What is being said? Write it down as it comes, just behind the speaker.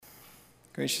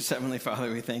Gracious Heavenly Father,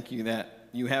 we thank you that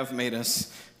you have made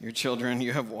us your children.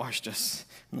 You have washed us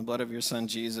in the blood of your Son,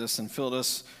 Jesus, and filled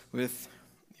us with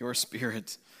your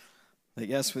Spirit. That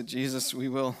yes, with Jesus we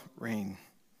will reign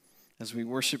as we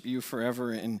worship you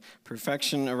forever in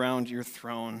perfection around your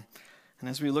throne. And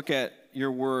as we look at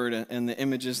your word and the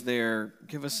images there,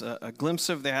 give us a glimpse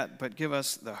of that, but give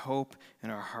us the hope in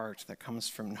our heart that comes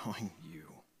from knowing you.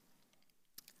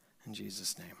 In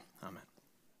Jesus' name, amen.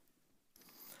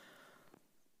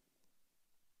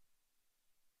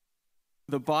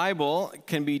 The Bible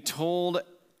can be told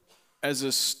as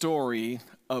a story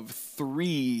of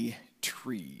three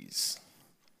trees.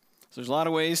 So there's a lot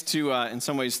of ways to, in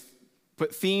some ways,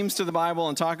 put themes to the Bible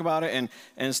and talk about it,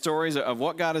 and stories of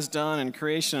what God has done and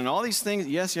creation and all these things.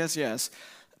 Yes.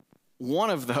 One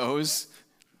of those,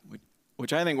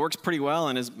 which I think works pretty well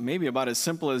and is maybe about as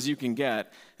simple as you can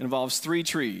get, involves three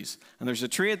trees. And there's a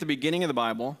tree at the beginning of the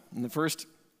Bible, in the first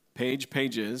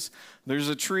pages. There's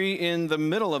a tree in the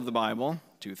middle of the Bible,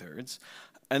 2/3.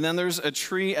 And then there's a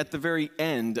tree at the very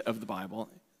end of the Bible,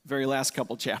 very last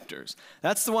couple chapters.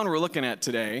 That's the one we're looking at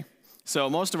today. So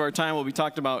most of our time will be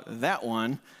talked about that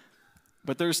one.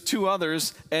 But there's two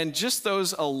others, and just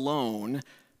those alone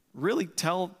really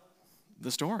tell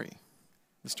the story.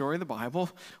 The story of the Bible,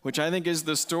 which I think is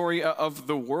the story of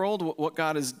the world, what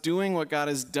God is doing, what God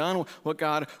has done, what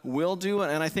God will do.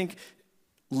 And I think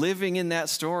living in that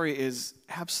story is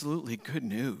absolutely good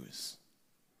news.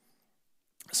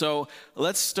 So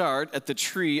let's start at the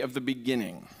tree of the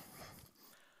beginning.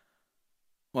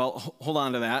 Well, hold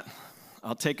on to that.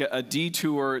 I'll take a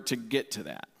detour to get to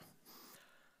that.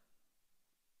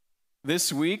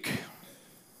 This week,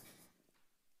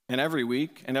 and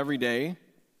every day,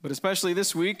 but especially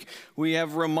this week, we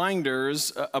have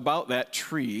reminders about that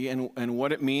tree and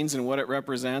what it means and what it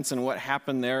represents and what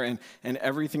happened there and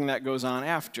everything that goes on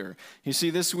after. You see,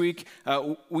 this week,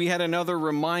 we had another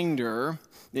reminder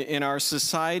in our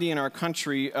society, in our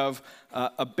country, of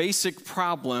a basic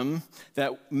problem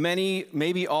that many,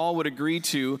 maybe all, would agree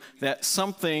to, that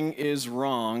something is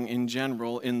wrong in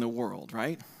general in the world,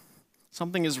 right?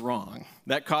 Something is wrong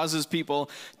that causes people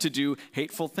to do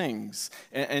hateful things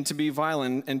and to be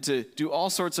violent and to do all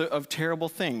sorts of terrible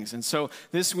things. And so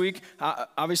this week,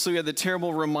 obviously, we had the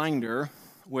terrible reminder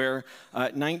where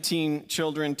 19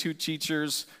 children, 2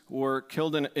 teachers were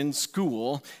killed in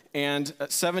school, and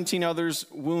 17 others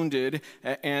wounded.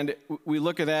 And we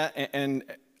look at that and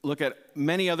look at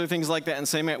many other things like that and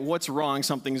say, man, what's wrong?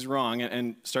 Something's wrong,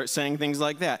 and start saying things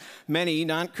like that. Many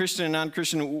non-Christian and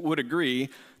non-Christian would agree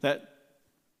that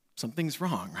something's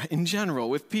wrong, right? In general,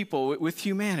 with people, with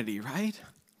humanity, right?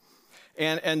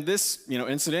 And this,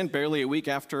 incident, barely a week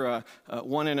after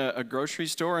one in a grocery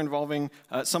store involving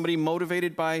somebody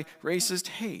motivated by racist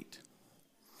hate.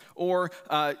 Or,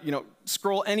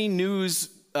 scroll any news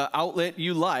outlet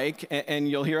you like, and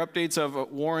you'll hear updates of a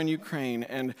war in Ukraine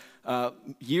and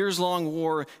years-long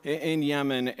war in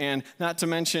Yemen, and not to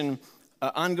mention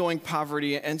ongoing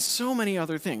poverty and so many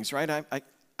other things, right?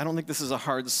 I don't think this is a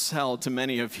hard sell to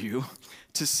many of you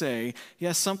to say,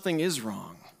 yes, something is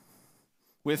wrong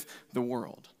with the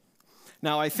world.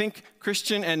 Now, I think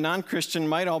Christian and non-Christian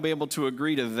might all be able to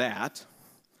agree to that,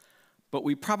 but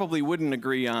we probably wouldn't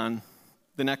agree on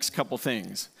the next couple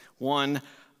things. One,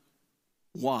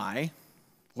 why?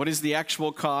 What is the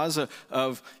actual cause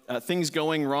of things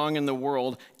going wrong in the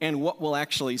world, and what will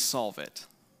actually solve it?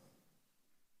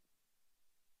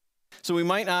 So we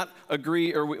might not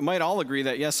agree, or we might all agree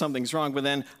that, yes, something's wrong, but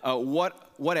then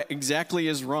what exactly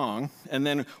is wrong, and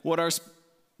then what are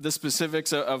the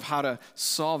specifics of how to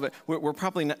solve it? We're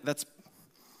probably not,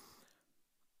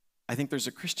 I think there's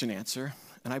a Christian answer,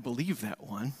 and I believe that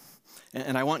one,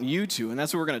 and I want you to, and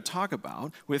that's what we're going to talk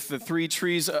about with the three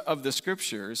trees of the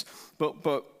Scriptures,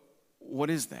 but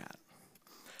what is that?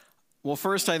 Well,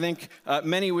 first, I think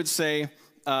many would say,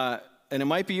 and it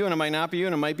might be you, and it might not be you,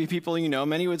 and it might be people you know.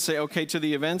 Many would say, okay, to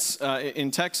the events in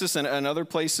Texas and other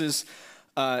places,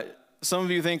 some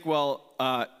of you think, well,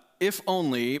 if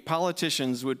only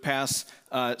politicians would pass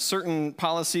certain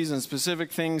policies and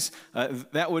specific things,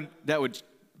 that would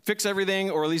fix everything,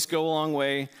 or at least go a long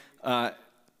way.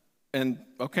 And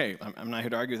okay, I'm not here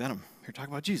to argue that. I'm here to talk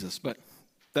about Jesus. But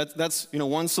that's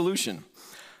one solution.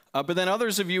 But then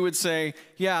others of you would say,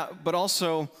 yeah, but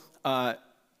also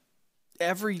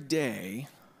every day,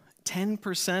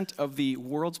 10% of the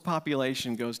world's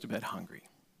population goes to bed hungry.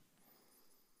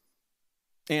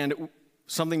 And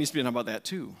something needs to be done about that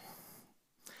too.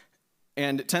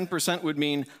 And 10% would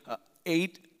mean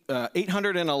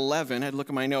 811, I had to look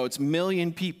at my notes,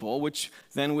 million people, which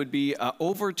then would be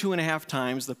over 2.5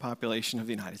 times the population of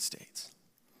the United States.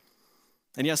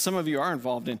 And yes, some of you are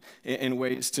involved in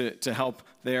ways to help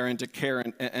there and to care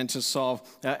and to solve.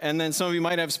 And then some of you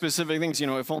might have specific things,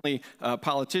 if only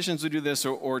politicians would do this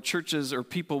or churches or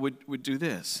people would do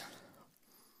this.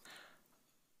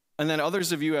 And then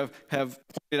others of you have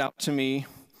pointed out to me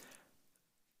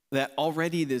that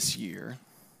already this year,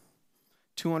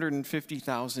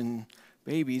 250,000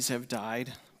 babies have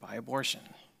died by abortion.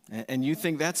 And you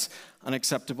think that's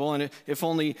unacceptable. And if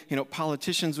only,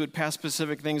 politicians would pass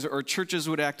specific things or churches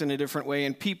would act in a different way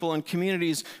and people and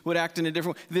communities would act in a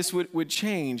different way, this would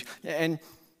change. And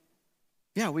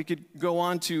yeah, we could go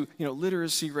on to,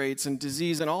 literacy rates and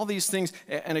disease and all these things.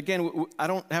 And again, I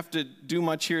don't have to do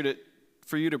much here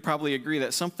for you to probably agree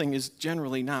that something is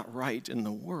generally not right in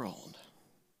the world.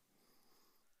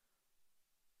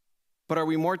 But are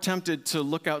we more tempted to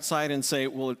look outside and say,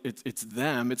 well, it's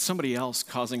them, it's somebody else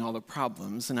causing all the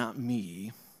problems, not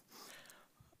me?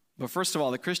 But first of all,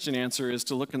 the Christian answer is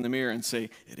to look in the mirror and say,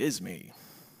 it is me.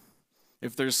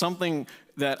 If there's something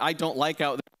that I don't like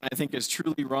out there, I think is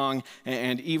truly wrong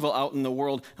and evil out in the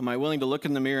world, am I willing to look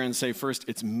in the mirror and say, first,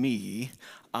 it's me.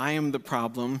 I am the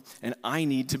problem, and I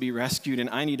need to be rescued, and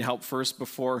I need help first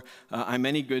before I'm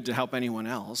any good to help anyone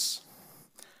else?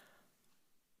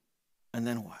 And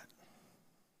then what?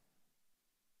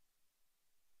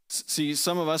 See,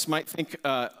 some of us might think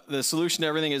the solution to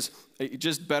everything is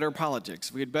just better politics.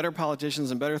 If we had better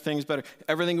politicians and better things,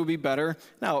 everything would be better.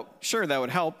 Now, sure, that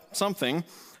would help something.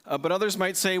 But others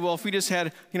might say, well, if we just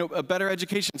had, a better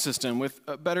education system with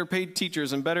better paid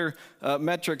teachers and better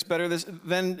metrics,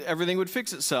 then everything would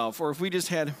fix itself. Or if we just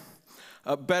had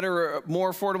better,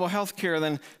 more affordable health care,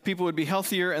 then people would be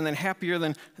healthier and then happier,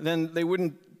 then they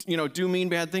wouldn't, do mean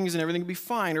bad things and everything would be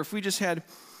fine. Or if we just had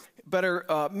better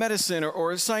medicine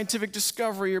or scientific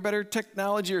discovery or better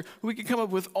technology, or we could come up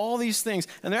with all these things.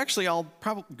 And they're actually all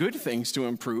probably good things to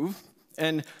improve.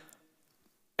 And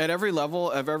at every level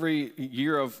of every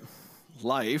year of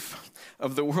life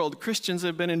of the world, Christians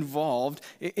have been involved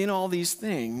in all these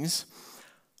things,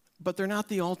 but they're not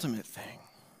the ultimate thing.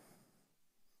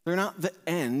 They're not the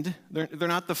end. They're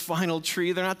not the final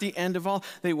tree. They're not the end of all.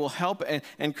 They will help,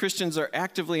 and Christians are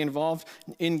actively involved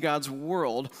in God's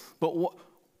world. But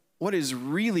what is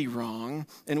really wrong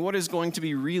and what is going to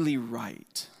be really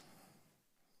right?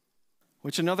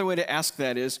 Which another way to ask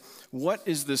that is, what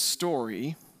is the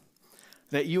story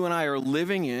that you and I are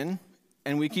living in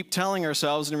and we keep telling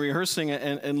ourselves and rehearsing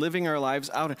and living our lives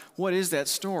out? What is that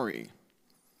story?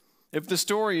 If the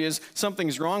story is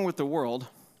something's wrong with the world,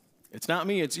 it's not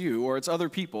me, it's you, or it's other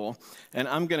people, and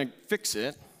I'm going to fix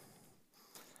it,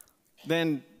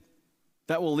 then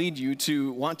that will lead you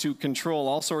to want to control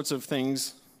all sorts of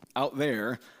things out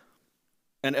there,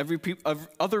 and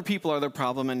other people are the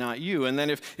problem and not you. And then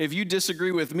if you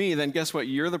disagree with me, then guess what?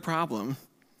 You're the problem,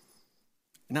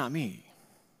 not me.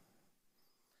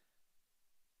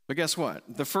 But guess what?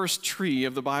 The first tree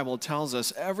of the Bible tells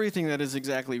us everything that is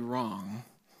exactly wrong,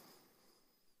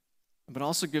 but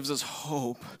also gives us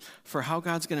hope for how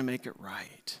God's going to make it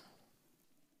right.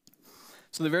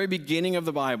 So the very beginning of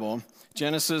the Bible,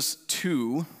 Genesis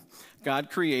 2, God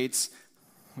creates,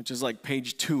 which is like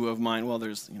page 2 of mine. Well,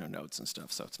 there's notes and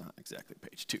stuff, so it's not exactly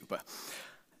page 2. But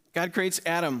God creates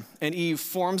Adam and Eve,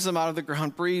 forms them out of the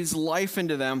ground, breathes life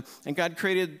into them, and God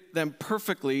created them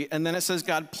perfectly. And then it says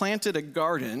God planted a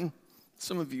garden.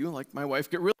 Some of you, like my wife,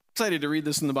 get really excited to read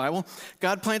this in the Bible.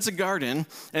 God plants a garden,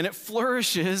 and it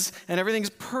flourishes, and everything's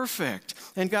perfect.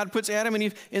 And God puts Adam and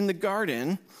Eve in the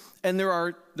garden, and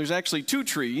there's actually 2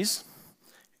 trees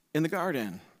in the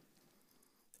garden.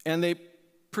 And they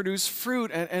produce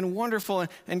fruit and wonderful.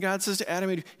 And God says to Adam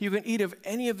and Eve, you can eat of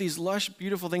any of these lush,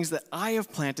 beautiful things that I have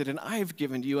planted and I have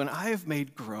given to you and I have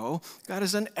made grow. God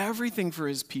has done everything for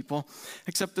his people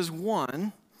except this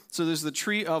one. So there's the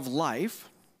tree of life,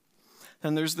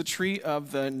 and there's the tree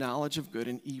of the knowledge of good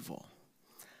and evil.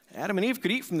 Adam and Eve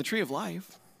could eat from the tree of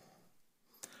life,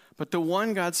 but the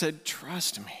one God said,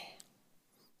 trust me.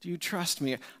 Do you trust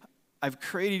me? I've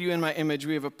created you in my image.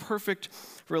 We have a perfect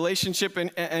relationship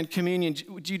and communion.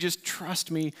 Would you just trust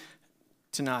me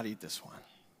to not eat this one?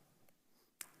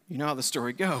 You know how the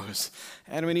story goes.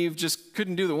 Adam and Eve just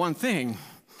couldn't do the one thing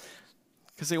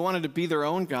because they wanted to be their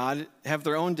own God, have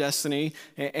their own destiny,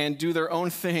 and do their own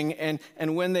thing.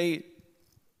 And when they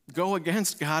go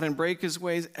against God and break his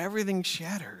ways, everything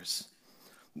shatters.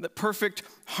 The perfect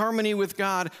harmony with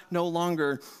God no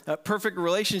longer. Perfect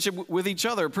relationship with each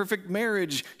other. Perfect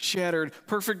marriage shattered.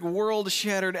 Perfect world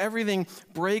shattered. Everything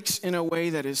breaks in a way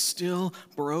that is still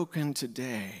broken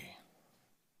today.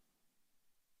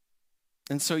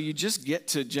 And so you just get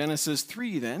to Genesis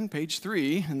 3 then, page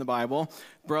 3 in the Bible.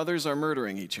 Brothers are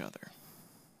murdering each other.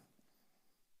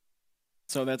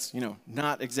 So that's,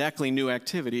 not exactly new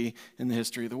activity in the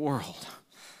history of the world.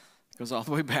 It goes all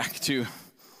the way back to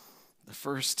the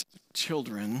first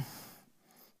children,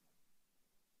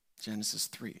 Genesis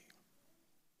 3.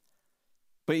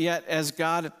 But yet, as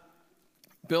God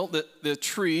built the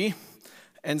tree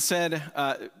and said,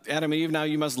 Adam and Eve, now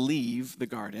you must leave the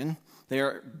garden. They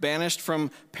are banished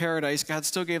from paradise. God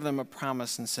still gave them a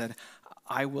promise and said,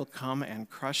 I will come and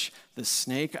crush the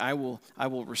snake. I will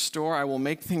restore. I will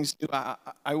make things new.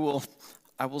 I will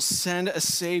send a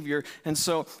Savior. And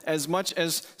so as much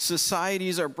as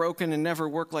societies are broken and never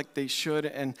work like they should,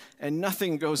 and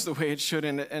nothing goes the way it should,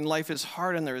 and life is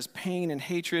hard and there is pain and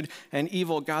hatred and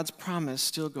evil, God's promise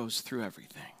still goes through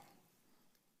everything.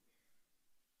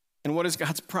 And what is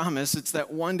God's promise? It's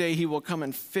that one day he will come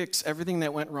and fix everything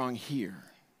that went wrong here.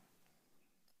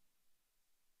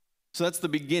 So that's the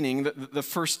beginning, the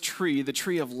first tree, the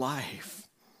tree of life.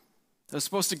 That was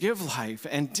supposed to give life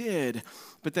and did.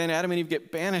 But then Adam and Eve get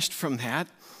banished from that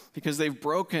because they've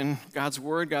broken God's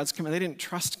word, God's command. They didn't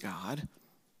trust God,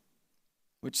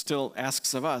 which still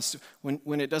asks of us.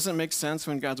 When it doesn't make sense,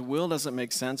 when God's will doesn't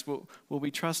make sense, will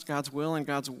we trust God's will and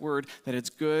God's word that it's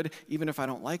good, even if I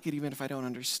don't like it, even if I don't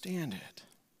understand it?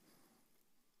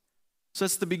 So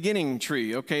that's the beginning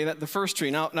tree, okay, the first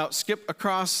tree. Now skip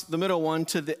across the middle one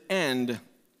to the end,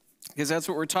 because that's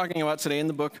what we're talking about today in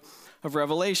the book of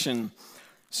Revelation.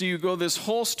 So you go this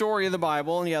whole story of the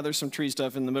Bible, and yeah, there's some tree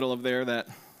stuff in the middle of there that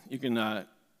you can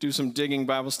do some digging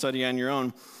Bible study on your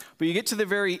own. But you get to the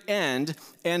very end,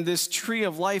 and this tree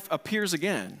of life appears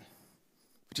again,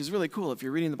 which is really cool if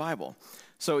you're reading the Bible.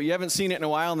 So you haven't seen it in a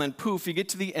while, and then poof, you get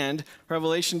to the end,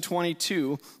 Revelation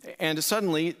 22, and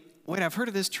suddenly, wait, I've heard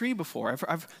of this tree before.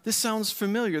 This sounds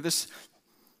familiar. This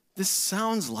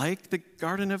sounds like the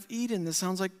Garden of Eden. This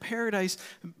sounds like paradise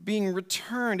being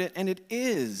returned, and it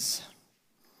is.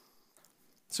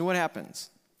 So what happens?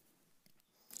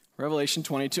 Revelation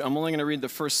 22. I'm only going to read the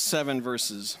first 7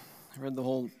 verses. I read the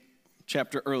whole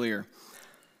chapter earlier.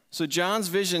 So John's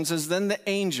vision says, Then the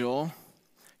angel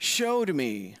showed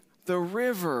me the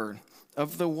river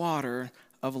of the water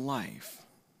of life.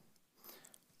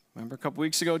 Remember a couple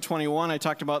weeks ago, 21, I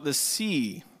talked about the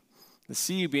sea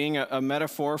being a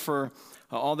metaphor for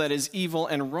all that is evil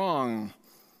and wrong.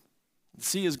 The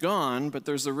sea is gone, but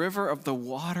there's the river of the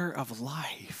water of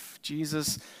life.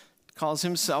 Jesus calls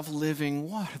himself living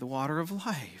water, the water of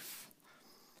life.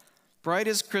 Bright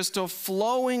as crystal,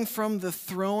 flowing from the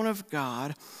throne of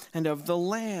God and of the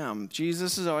Lamb.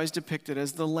 Jesus is always depicted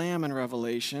as the Lamb in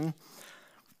Revelation,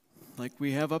 like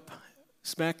we have up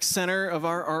smack center of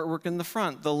our artwork in the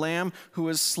front. The Lamb who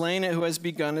was slain, who has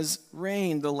begun his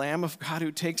reign. The Lamb of God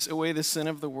who takes away the sin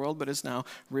of the world, but is now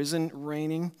risen,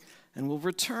 reigning, and will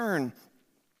return.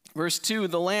 Verse 2,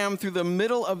 the Lamb through the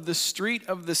middle of the street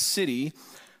of the city.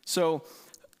 So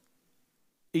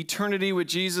eternity with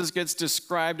Jesus gets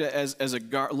described as a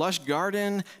lush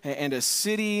garden and a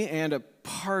city and a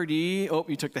party. Oh,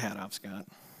 you took the hat off, Scott.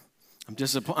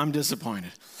 I'm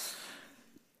disappointed.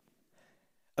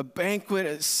 A banquet,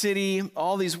 a city,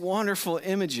 all these wonderful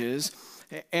images.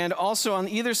 And also on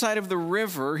either side of the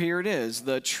river, here it is,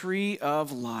 the tree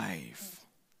of life.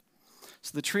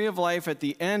 So the tree of life at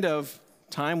the end of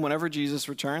time, whenever Jesus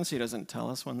returns, he doesn't tell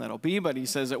us when that'll be, but he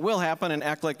says it will happen and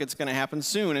act like it's going to happen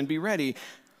soon and be ready.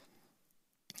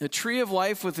 The tree of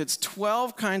life with its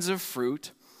 12 kinds of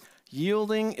fruit,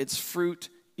 yielding its fruit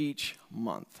each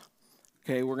month.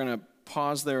 Okay, we're going to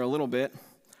pause there a little bit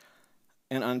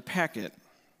and unpack it.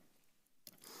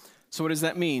 So what does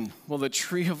that mean? Well, the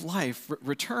tree of life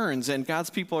returns, and God's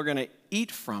people are going to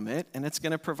eat from it, and it's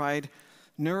going to provide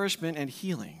nourishment and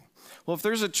healing. Well, if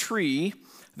there's a tree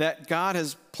that God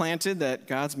has planted, that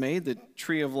God's made, the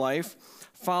tree of life,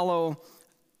 follow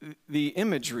the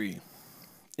imagery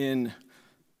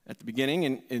at the beginning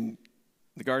in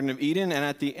the Garden of Eden, and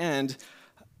at the end,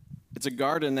 it's a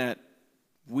garden that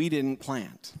we didn't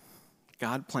plant.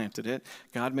 God planted it.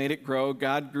 God made it grow.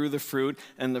 God grew the fruit,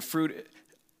 and the fruit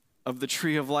of the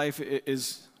tree of life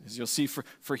is you'll see,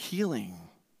 for healing.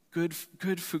 Good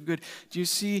food, good. Do you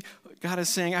see God is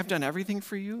saying, I've done everything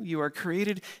for you. You are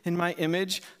created in my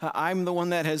image. I'm the one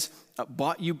that has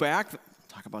bought you back.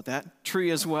 Talk about that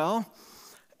tree as well.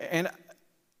 And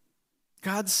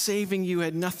God saving you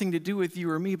had nothing to do with you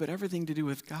or me, but everything to do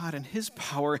with God and his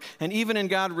power. And even in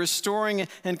God restoring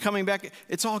and coming back,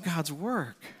 it's all God's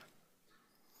work.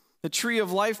 The tree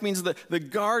of life means the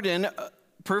garden,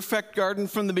 perfect garden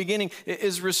from the beginning,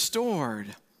 is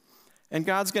restored. And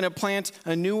God's going to plant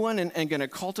a new one and going to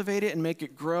cultivate it and make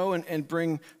it grow and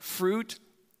bring fruit.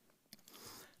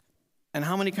 And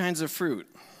how many kinds of fruit?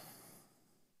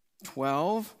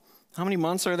 12. How many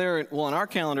months are there? Well, in our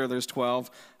calendar, there's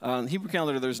 12. Hebrew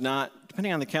calendar, there's not,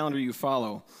 depending on the calendar you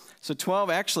follow. So 12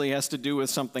 actually has to do with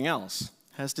something else.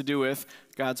 It has to do with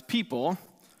God's people.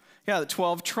 Yeah, the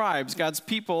 12 tribes. God's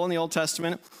people in the Old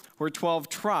Testament were 12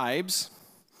 tribes.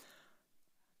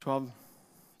 12.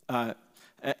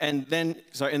 And then,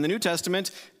 in the New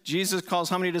Testament, Jesus calls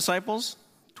how many disciples?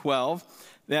 12.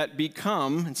 That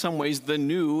become, in some ways, the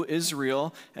new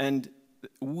Israel. And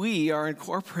we are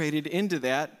incorporated into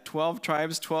that 12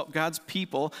 tribes, 12 God's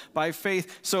people by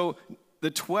faith. So the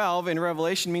 12 in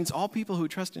Revelation means all people who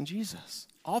trust in Jesus.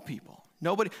 All people.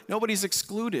 Nobody's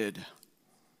excluded.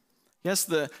 Yes,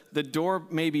 the door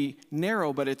may be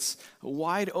narrow, but it's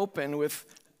wide open with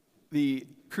the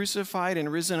crucified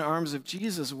and risen arms of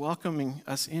Jesus welcoming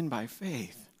us in by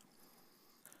faith.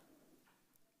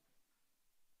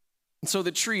 And so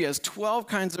the tree has 12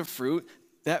 kinds of fruit.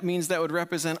 That means that would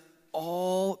represent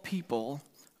all people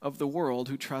of the world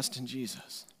who trust in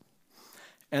Jesus.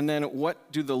 And then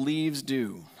what do the leaves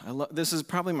do? This is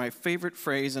probably my favorite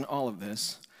phrase in all of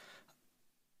this.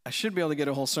 I should be able to get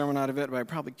a whole sermon out of it, but I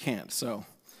probably can't, so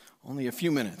only a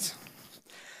few minutes.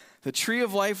 The tree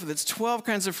of life with its 12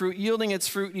 kinds of fruit, yielding its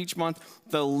fruit each month.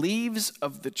 The leaves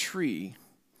of the tree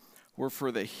were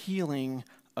for the healing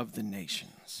of the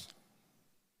nations.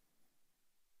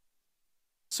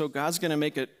 So God's going to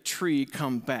make a tree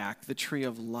come back, the tree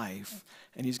of life,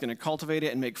 and he's going to cultivate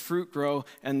it and make fruit grow,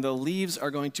 and the leaves are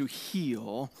going to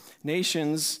heal.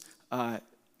 Nations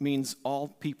means all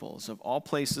peoples, of all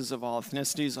places, of all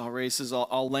ethnicities, all races,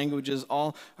 all languages,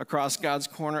 all across God's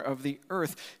corner of the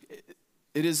earth.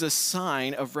 It is a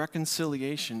sign of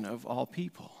reconciliation of all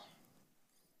people.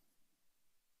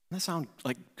 Doesn't that sound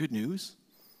like good news?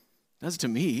 It does to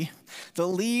me. The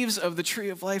leaves of the tree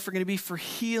of life are going to be for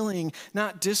healing,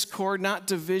 not discord, not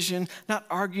division, not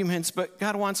arguments, but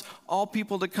God wants all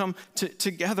people to come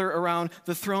together around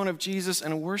the throne of Jesus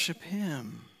and worship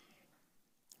him.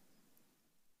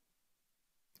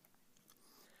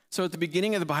 So at the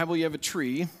beginning of the Bible, you have a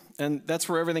tree, and that's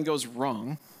where everything goes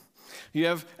wrong. You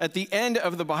have, at the end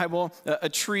of the Bible, a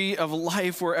tree of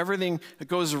life where everything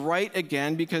goes right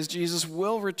again because Jesus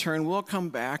will return, will come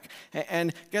back.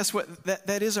 And guess what?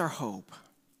 That is our hope.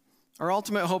 Our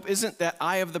ultimate hope isn't that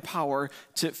I have the power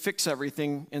to fix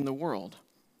everything in the world.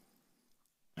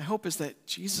 My hope is that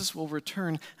Jesus will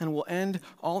return and will end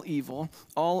all evil,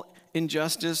 all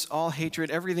injustice, all hatred,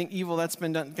 everything evil that's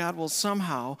been done. God will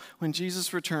somehow, when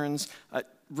Jesus returns,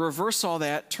 reverse all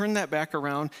that, turn that back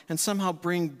around, and somehow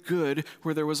bring good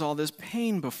where there was all this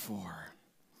pain before.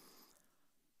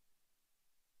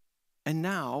 And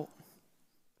now,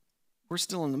 we're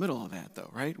still in the middle of that, though,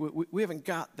 right? We haven't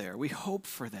got there. We hope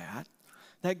for that.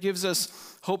 That gives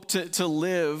us hope to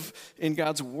live in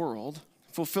God's world,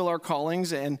 fulfill our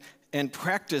callings, and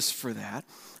practice for that.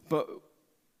 But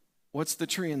what's the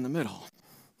tree in the middle?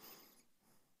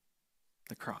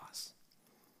 The cross.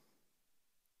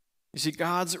 You see,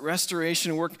 God's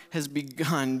restoration work has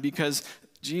begun because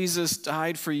Jesus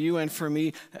died for you and for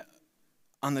me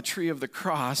on the tree of the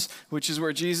cross, which is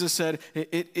where Jesus said,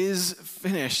 it is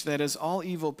finished. That is all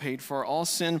evil paid for, all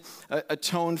sin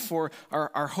atoned for.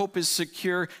 Our hope is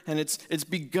secure, and it's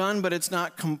begun, but it's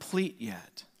not complete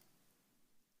yet.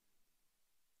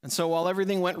 And so while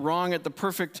everything went wrong at the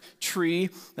perfect tree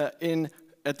at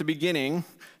the beginning,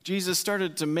 Jesus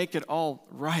started to make it all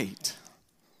right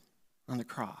on the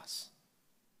cross.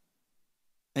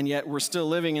 And yet we're still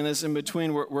living in this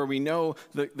in-between where we know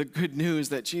the good news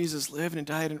that Jesus lived and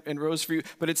died and rose for you,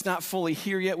 but it's not fully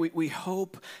here yet. We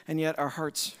hope, and yet our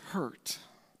hearts hurt.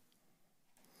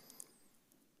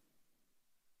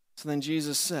 So then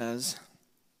Jesus says,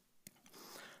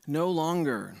 no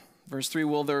longer, verse 3,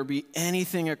 will there be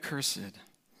anything accursed.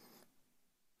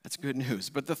 That's good news.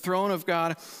 But the throne of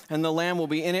God and the Lamb will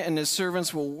be in it, and his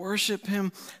servants will worship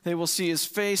him. They will see his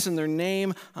face and their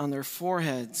name on their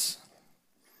foreheads.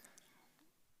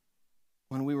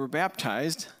 When we were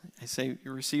baptized, I say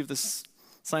you receive this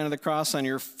sign of the cross on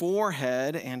your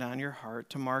forehead and on your heart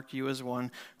to mark you as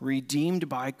one redeemed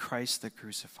by Christ the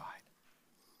crucified.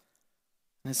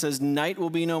 And it says, night will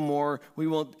be no more. We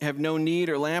will have no need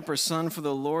or lamp or sun, for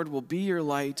the Lord will be your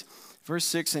light. Verse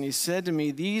 6, and he said to me,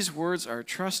 these words are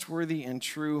trustworthy and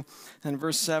true. And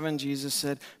verse 7, Jesus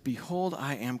said, behold,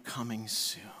 I am coming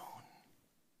soon.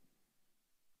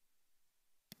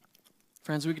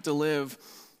 Friends, we get to live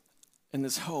in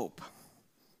this hope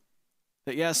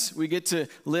that, yes, we get to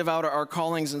live out our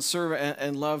callings and serve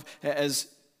and love as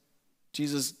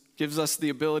Jesus gives us the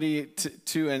ability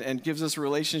and gives us a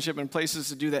relationship and places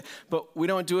to do that. But we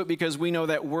don't do it because we know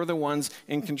that we're the ones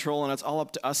in control and it's all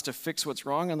up to us to fix what's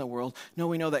wrong in the world. No,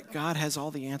 we know that God has all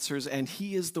the answers and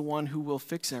he is the one who will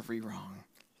fix every wrong.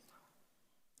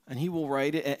 And he will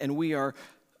right it, and we are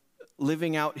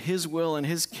living out his will and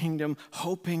his kingdom,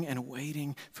 hoping and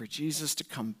waiting for Jesus to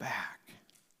come back.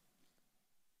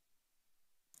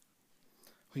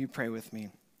 Will you pray with me?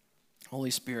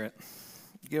 Holy Spirit,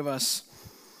 give us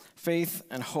faith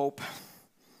and hope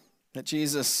that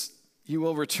Jesus, you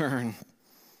will return.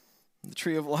 The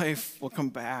tree of life will come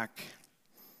back,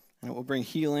 and it will bring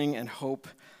healing and hope,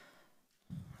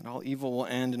 and all evil will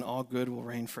end and all good will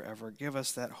reign forever. Give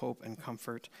us that hope and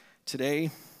comfort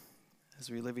today as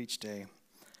we live each day.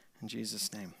 In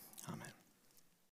Jesus' name.